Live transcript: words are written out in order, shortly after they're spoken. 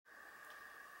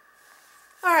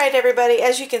Alright everybody,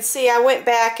 as you can see I went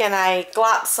back and I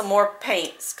glopped some more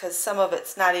paints because some of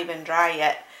it's not even dry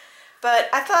yet. But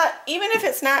I thought even if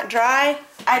it's not dry,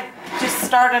 I'd just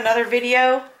start another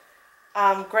video.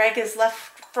 Greg is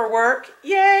left for work,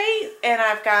 yay! And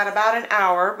I've got about an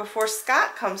hour before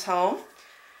Scott comes home.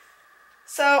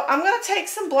 So I'm going to take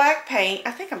some black paint. I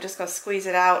think I'm just going to squeeze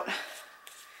it out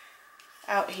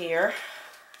here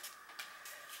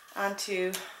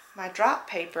onto my drop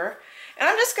paper. And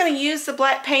I'm just going to use the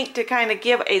black paint to kind of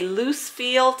give a loose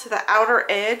feel to the outer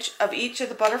edge of each of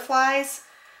the butterflies.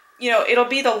 You know, it'll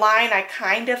be the line I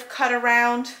kind of cut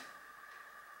around.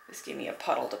 Just give me a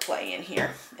puddle to play in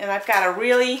here. And I've got a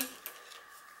really,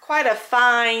 quite a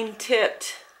fine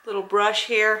tipped little brush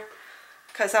here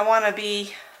because I want to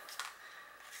be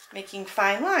making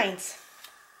fine lines.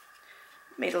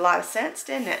 Made a lot of sense,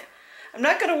 didn't it? I'm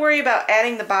not going to worry about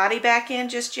adding the body back in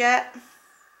just yet.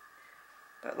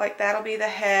 But like that'll be the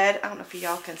head. I don't know if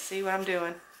y'all can see what I'm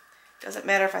doing. Doesn't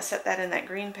matter if I set that in that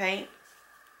green paint.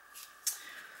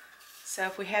 So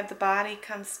if we have the body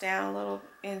comes down a little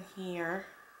in here,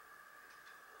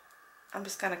 I'm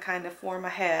just going to kind of form a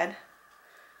head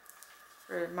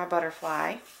for my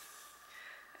butterfly.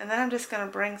 And then I'm just going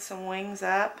to bring some wings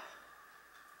up.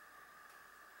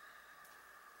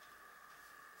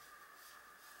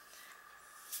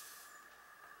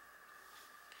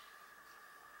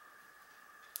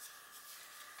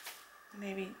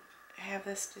 Maybe have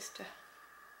this just to,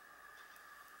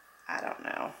 I don't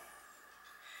know.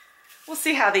 We'll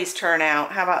see how these turn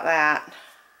out. How about that?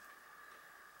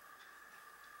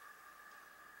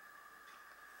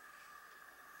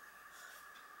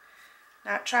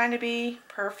 Not trying to be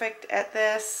perfect at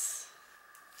this.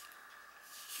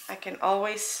 I can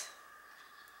always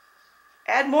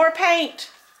add more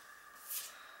paint.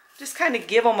 Just kind of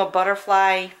give them a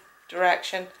butterfly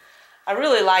direction. I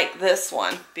really like this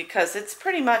one because it's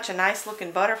pretty much a nice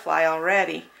looking butterfly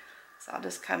already. So I'll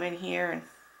just come in here and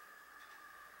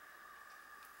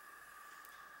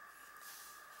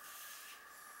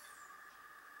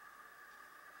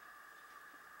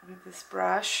with this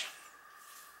brush.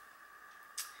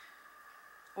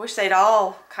 I wish they'd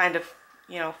all kind of,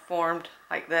 you know, formed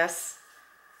like this,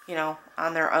 you know,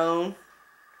 on their own.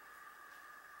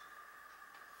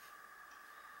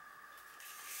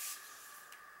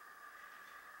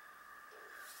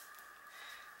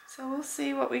 So we'll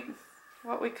see what we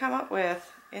come up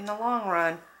with in the long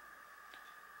run.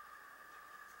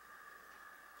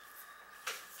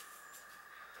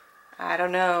 I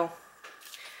don't know.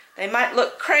 They might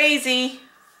look crazy.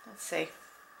 Let's see.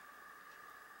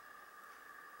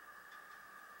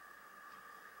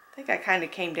 I think I kind of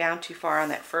came down too far on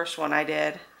that first one I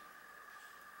did.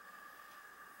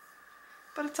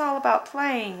 But it's all about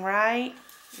playing, right?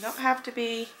 You don't have to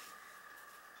be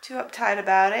too uptight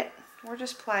about it. We're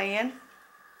just playing.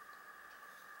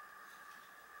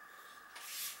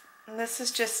 And this is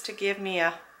just to give me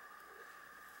a...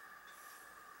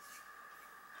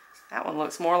 That one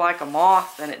looks more like a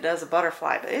moth than it does a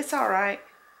butterfly, but it's alright.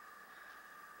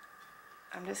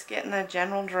 I'm just getting the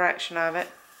general direction of it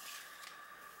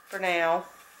for now.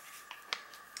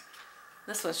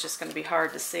 This one's just going to be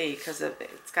hard to see because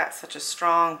it's got such a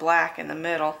strong black in the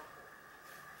middle.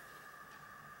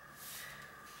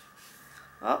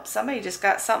 Oh, somebody just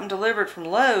got something delivered from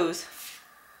Lowe's.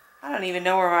 I don't even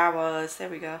know where I was. There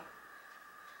we go.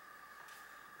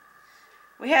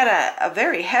 We had a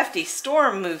very hefty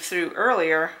storm move through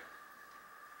earlier.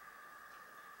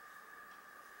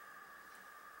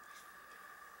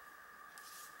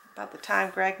 About the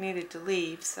time Greg needed to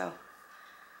leave, so.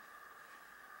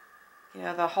 You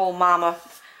know, the whole mama,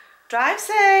 drive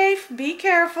safe, be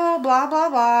careful, blah, blah,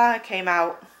 blah, came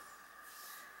out.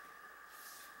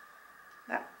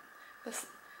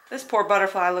 This poor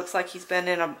butterfly looks like he's been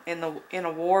in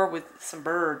a war with some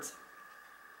birds.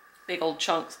 Big old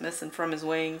chunks missing from his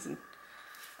wings, and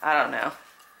I don't know.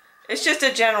 It's just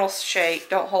a general shape.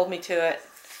 Don't hold me to it.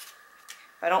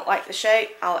 If I don't like the shape,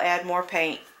 I'll add more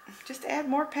paint. Just add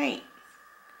more paint.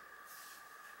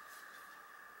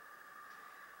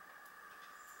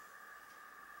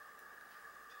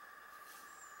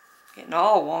 Getting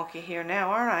all wonky here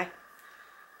now, aren't I?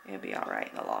 It'll be alright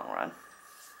in the long run.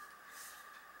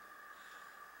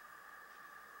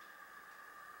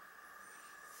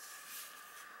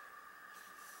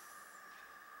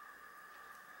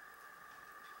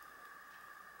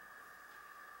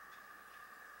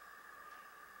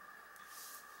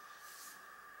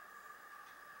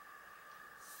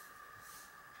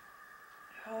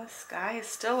 Oh, the sky is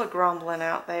still a-grumbling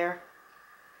out there.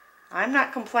 I'm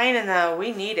not complaining though.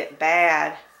 We need it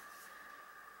bad.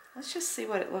 Let's just see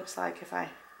what it looks like if I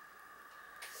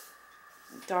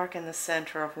darken the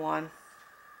center of one.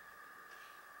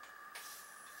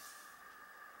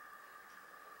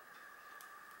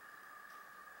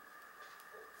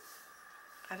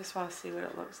 I just want to see what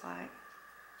it looks like.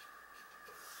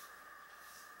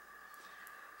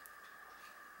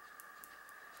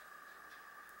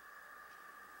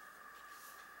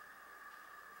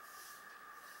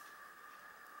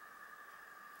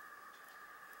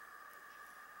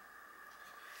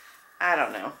 I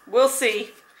don't know. We'll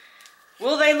see.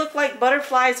 Will they look like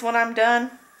butterflies when I'm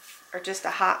done? Or just a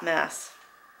hot mess?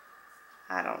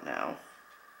 I don't know.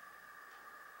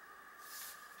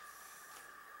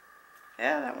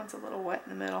 Yeah, that one's a little wet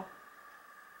in the middle.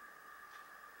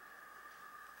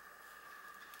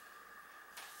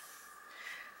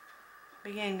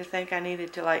 Beginning to think I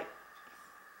needed to like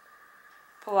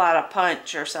pull out a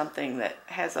punch or something that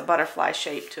has a butterfly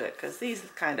shape to it, because these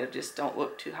kind of just don't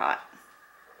look too hot.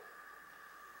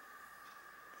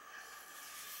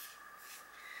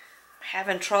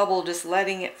 Having trouble just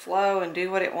letting it flow and do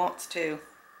what it wants to.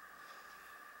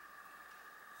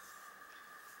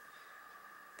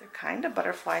 They're kind of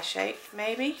butterfly shaped,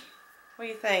 maybe. What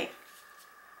do you think?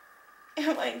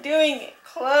 Am I doing it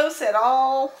close at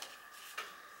all?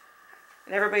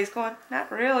 And everybody's going,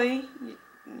 not really.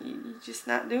 You're just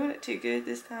not doing it too good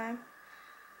this time.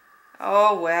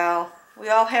 Oh well, we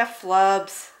all have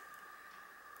flubs.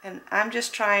 And I'm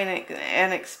just trying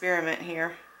an experiment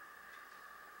here.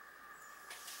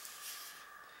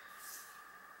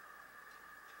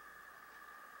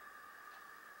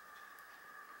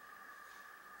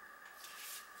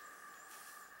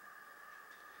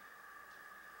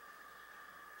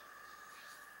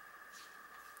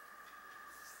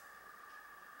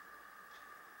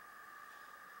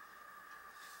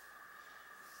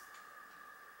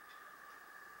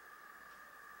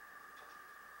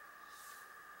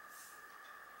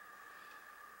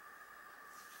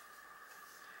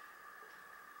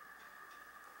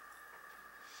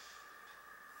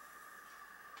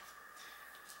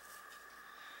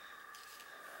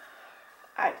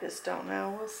 I just don't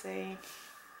know. We'll see.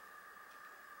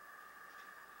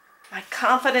 My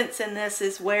confidence in this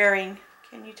is wearing.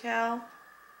 Can you tell?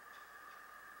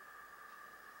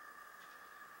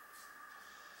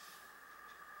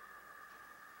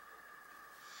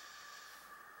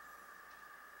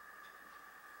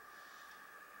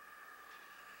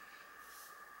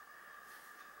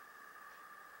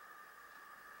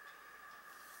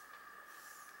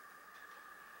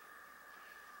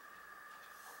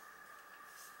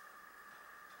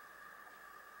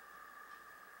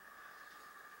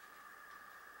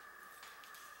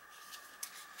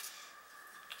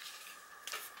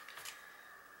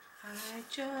 I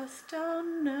just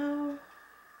don't know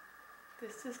if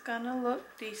this is gonna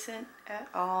look decent at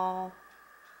all.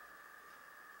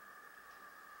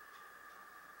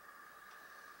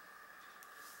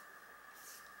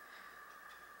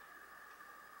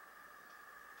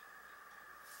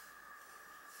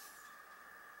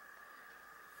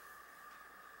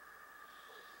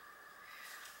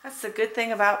 That's the good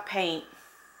thing about paint.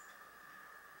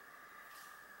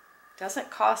 It doesn't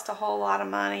cost a whole lot of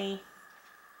money.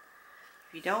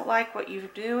 If you don't like what you're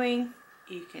doing,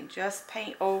 you can just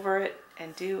paint over it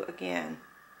and do again.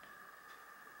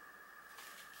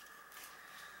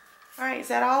 Alright, is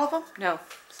that all of them? No,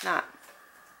 it's not.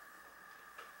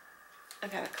 I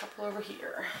got a couple over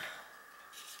here.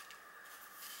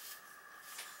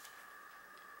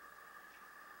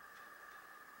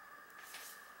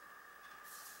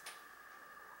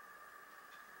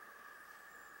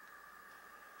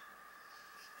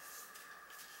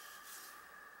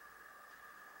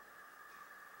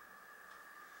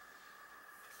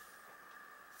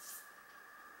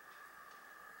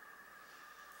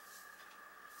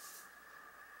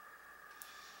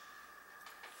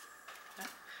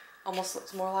 Almost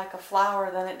looks more like a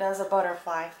flower than it does a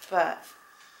butterfly, but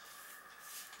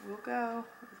we'll go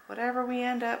with whatever we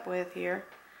end up with here.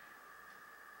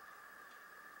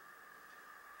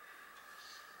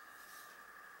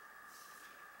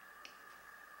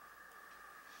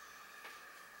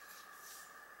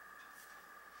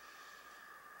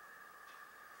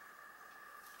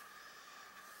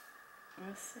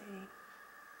 Let's see.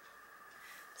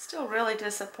 Still really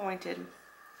disappointed.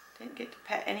 Didn't get to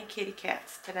pet any kitty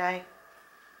cats today.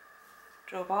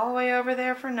 Drove all the way over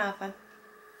there for nothing.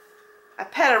 I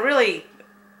pet a really,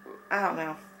 I don't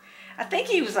know. I think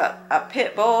he was a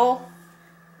pit bull.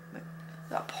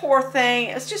 The poor thing.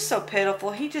 It's just so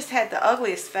pitiful. He just had the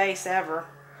ugliest face ever.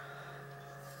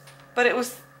 But it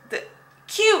was the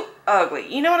cute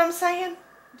ugly. You know what I'm saying?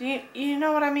 Do you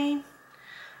know what I mean?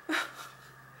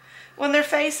 When their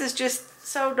face is just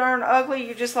so darn ugly.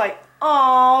 You're just like,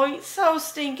 oh, he's so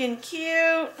stinking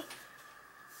cute.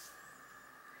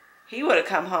 He would have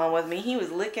come home with me. He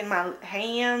was licking my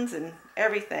hands and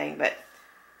everything, but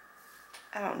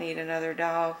I don't need another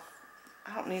dog.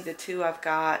 I don't need the two I've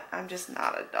got. I'm just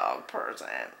not a dog person.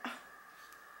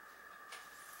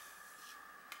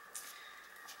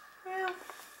 Well,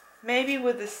 maybe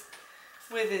with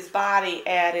his body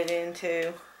added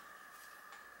into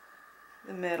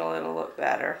the middle, it'll look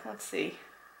better. Let's see.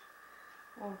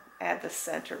 We'll add the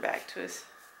center back to his.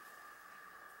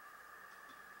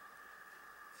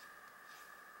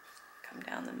 Come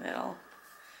down the middle.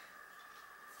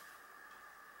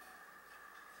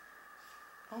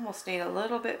 Almost need a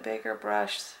little bit bigger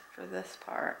brush for this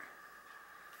part.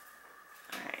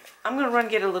 Alright, I'm going to run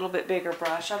get a little bit bigger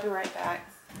brush. I'll be right back.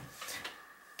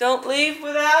 Don't leave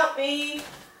without me.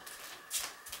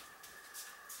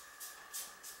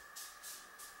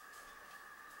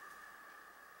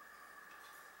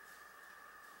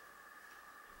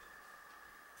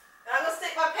 I'm going to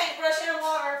stick my paintbrush in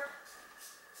water.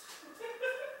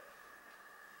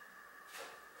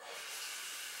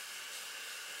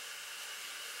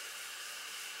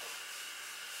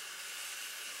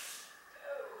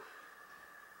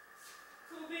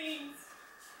 Cool beans.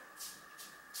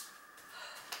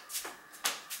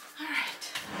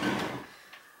 Alright.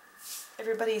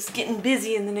 Everybody's getting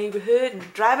busy in the neighborhood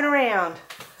and driving around.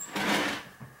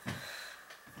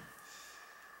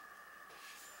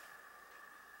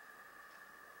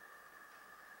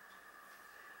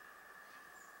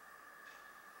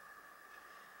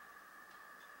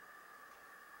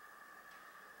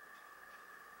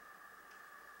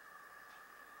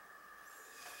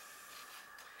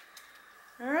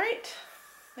 Alright,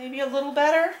 maybe a little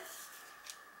better.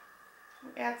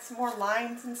 Add some more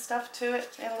lines and stuff to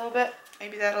it in a little bit.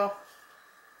 Maybe that'll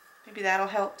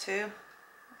help too.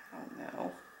 I don't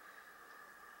know.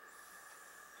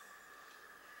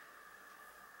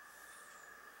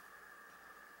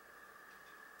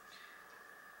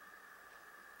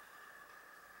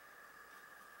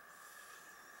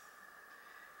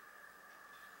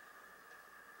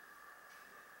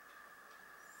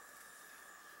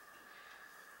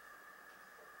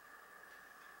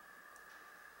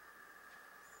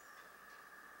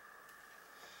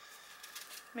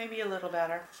 Maybe a little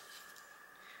better.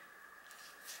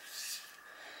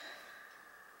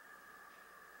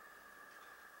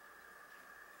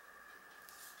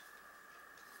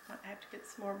 Might have to get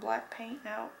some more black paint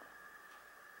out.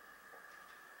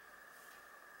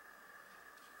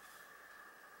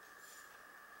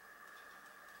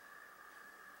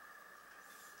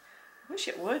 I wish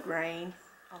it would rain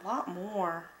a lot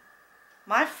more.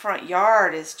 My front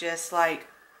yard is just like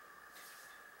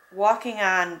walking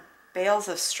on bales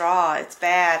of straw. It's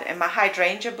bad. And my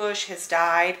hydrangea bush has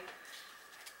died.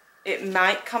 It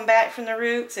might come back from the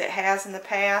roots. It has in the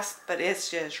past, but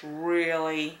it's just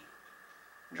really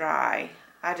dry.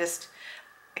 I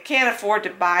can't afford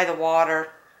to buy the water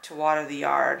to water the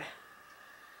yard.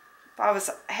 If I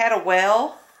had a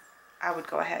well, I would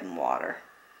go ahead and water.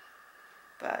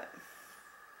 But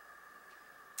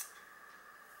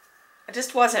I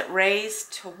just wasn't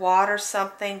raised to water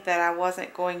something that I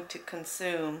wasn't going to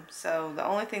consume. So the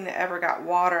only thing that ever got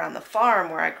water on the farm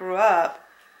where I grew up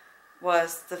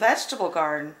was the vegetable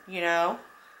garden, you know.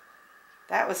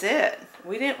 That was it.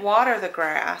 We didn't water the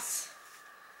grass.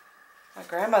 My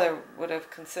grandmother would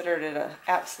have considered it an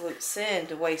absolute sin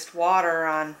to waste water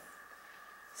on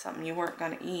something you weren't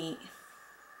going to eat.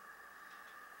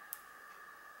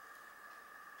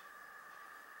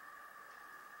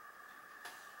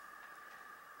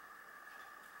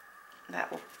 That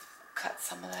will cut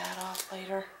some of that off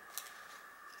later.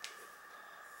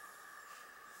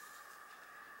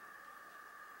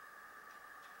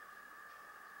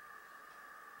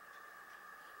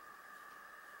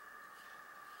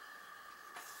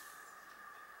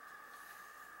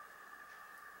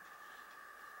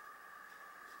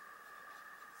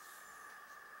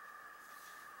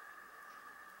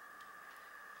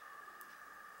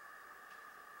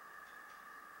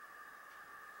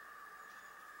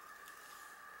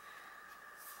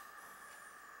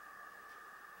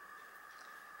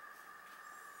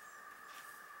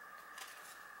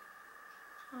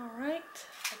 Alright,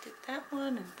 I did that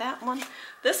one and that one.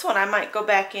 This one I might go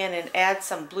back in and add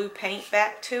some blue paint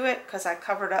back to it because I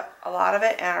covered up a lot of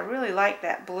it and I really like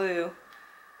that blue.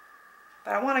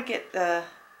 But I want to get the,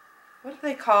 what do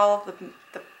they call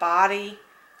the body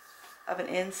of an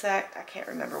insect? I can't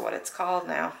remember what it's called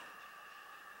now.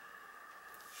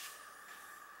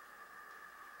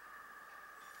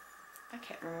 I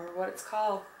can't remember what it's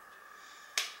called.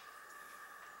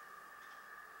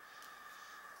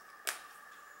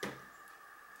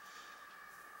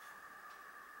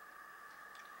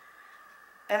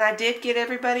 And I did get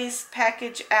everybody's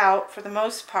package out for the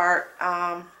most part.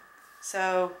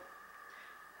 So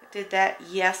I did that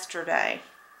yesterday.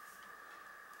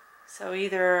 So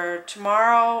either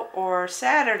tomorrow or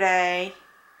Saturday,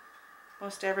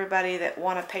 most everybody that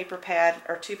want a paper pad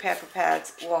or 2 paper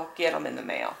pads will get them in the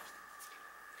mail.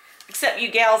 Except you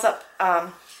gals up,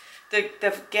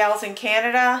 the gals in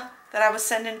Canada that I was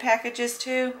sending packages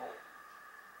to.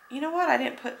 You know what? I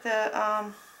didn't put the,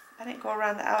 I didn't go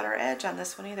around the outer edge on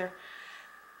this one either.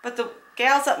 But the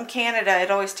gals up in Canada, it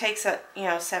always takes,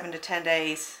 7 to 10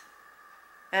 days.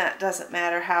 And it doesn't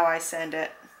matter how I send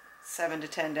it, 7 to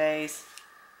 10 days.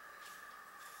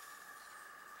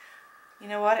 You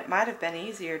know what? It might have been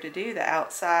easier to do the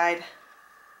outside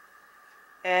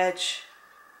edge.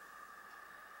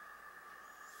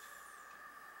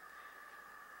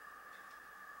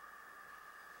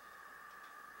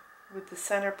 With the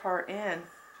center part in.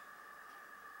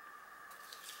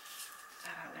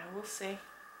 I don't know. We'll see.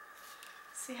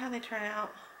 See how they turn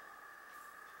out.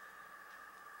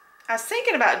 I was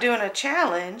thinking about doing a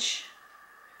challenge.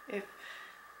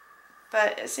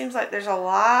 But it seems like there's a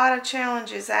lot of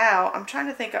challenges out. I'm trying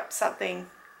to think up something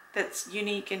that's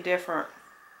unique and different.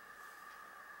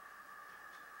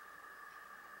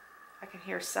 I can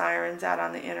hear sirens out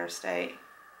on the interstate.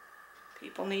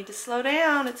 People need to slow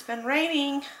down. It's been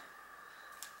raining.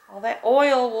 All that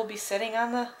oil will be sitting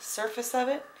on the surface of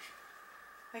it.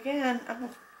 Again,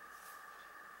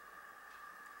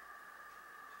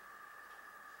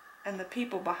 and the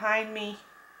people behind me.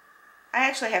 I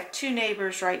actually have 2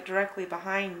 neighbors right directly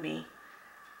behind me,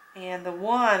 and the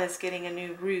one is getting a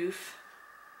new roof,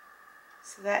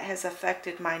 so that has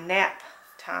affected my nap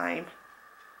time.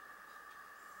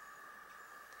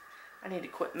 I need to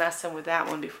quit messing with that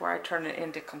one before I turn it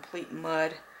into complete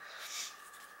mud.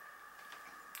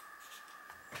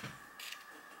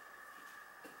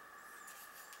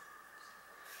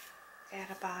 Add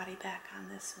a body back on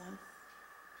this one.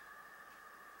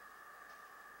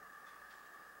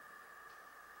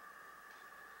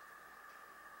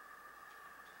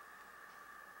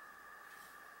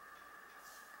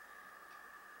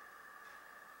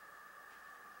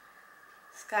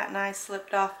 Scott and I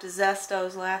slipped off to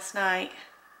Zesto's last night.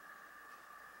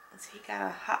 He got a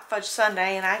hot fudge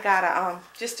sundae and I got a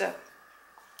just a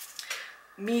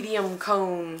medium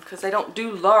cone because they don't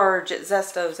do large at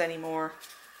Zesto's anymore.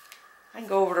 I can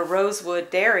go over to Rosewood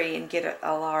Dairy and get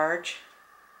a large.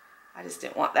 I just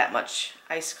didn't want that much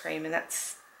ice cream, and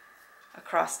that's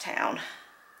across town.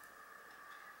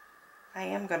 I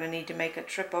am going to need to make a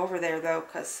trip over there though,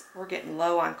 because we're getting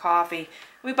low on coffee.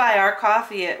 We buy our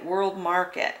coffee at World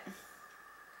Market.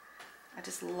 I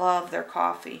just love their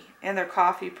coffee and their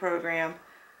coffee program.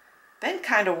 Been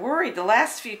kind of worried the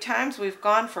last few times we've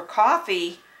gone for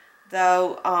coffee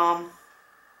though.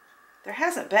 There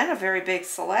hasn't been a very big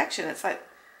selection. It's like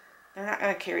they're not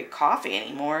going to carry coffee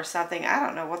anymore or something. I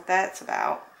don't know what that's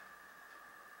about.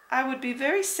 I would be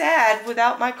very sad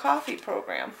without my coffee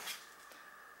program.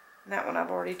 And that one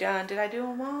I've already done. Did I do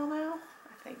them all now?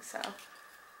 I think so.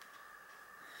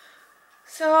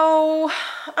 So,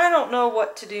 I don't know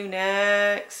what to do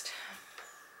next.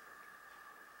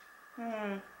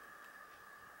 I've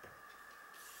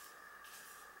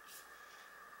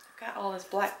got all this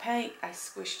black paint I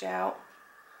squished out.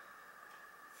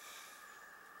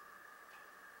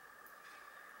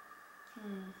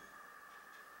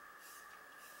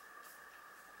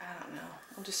 I don't know.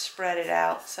 We'll just spread it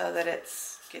out so that it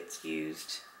gets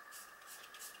used.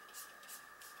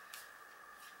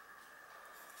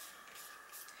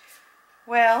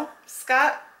 Well,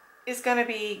 Scott is going to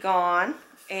be gone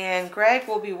and Greg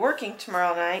will be working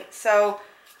tomorrow night, so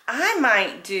I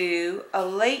might do a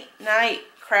late night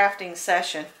crafting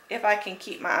session if I can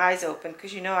keep my eyes open,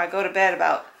 because you know I go to bed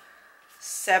about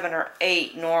 7 or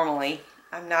 8 normally.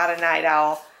 I'm not a night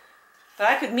owl. But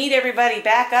I could meet everybody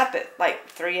back up at like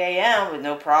 3 a.m. with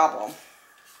no problem,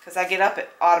 because I get up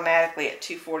automatically at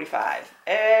 2:45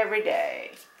 every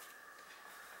day.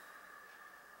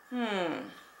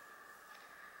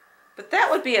 But that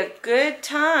would be a good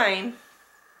time.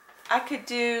 I could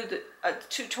do a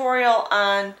tutorial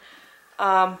on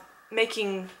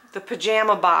making the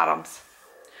pajama bottoms.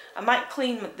 I might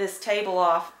clean this table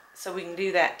off so we can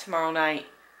do that tomorrow night.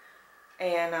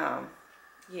 And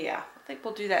yeah, I think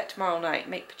we'll do that tomorrow night,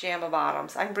 make pajama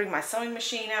bottoms. I can bring my sewing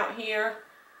machine out here.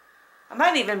 I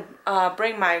might even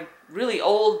bring my really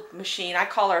old machine. I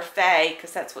call her Faye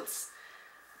because that's what's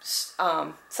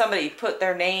somebody put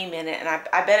their name in it, and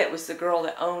I bet it was the girl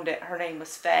that owned it. Her name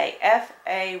was Faye,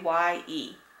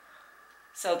 F-A-Y-E.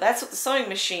 So that's what the sewing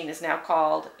machine is now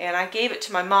called, and I gave it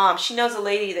to my mom. She knows a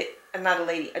lady that, not a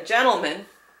lady, a gentleman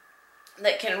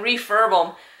that can refurb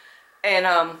them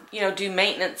and you know, do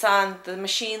maintenance on the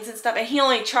machines and stuff. And he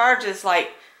only charges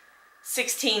like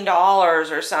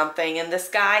 $16 or something. And this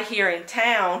guy here in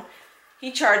town,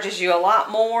 he charges you a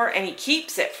lot more, and he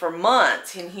keeps it for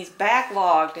months, and he's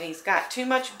backlogged, and he's got too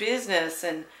much business.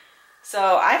 And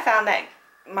so I found that,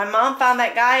 my mom found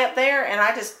that guy up there, and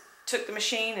I just took the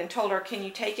machine and told her, can you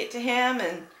take it to him?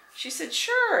 And she said,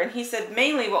 sure. And he said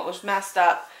mainly what was messed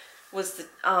up was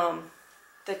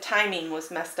the timing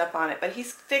was messed up on it, but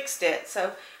he's fixed it.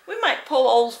 So we might pull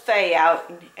old Faye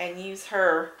out and use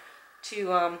her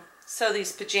to sew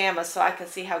these pajamas so I can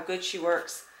see how good she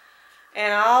works.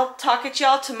 And I'll talk at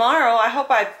y'all tomorrow. I hope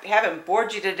I haven't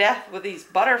bored you to death with these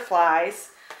butterflies.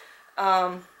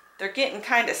 They're getting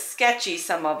kind of sketchy,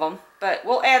 some of them, but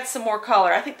we'll add some more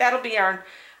color. I think that'll be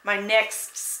my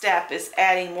next step, is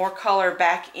adding more color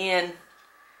back in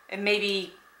and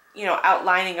maybe, you know,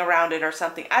 outlining around it or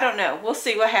something. I don't know. We'll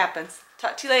see what happens.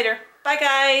 Talk to you later. Bye,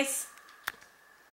 guys.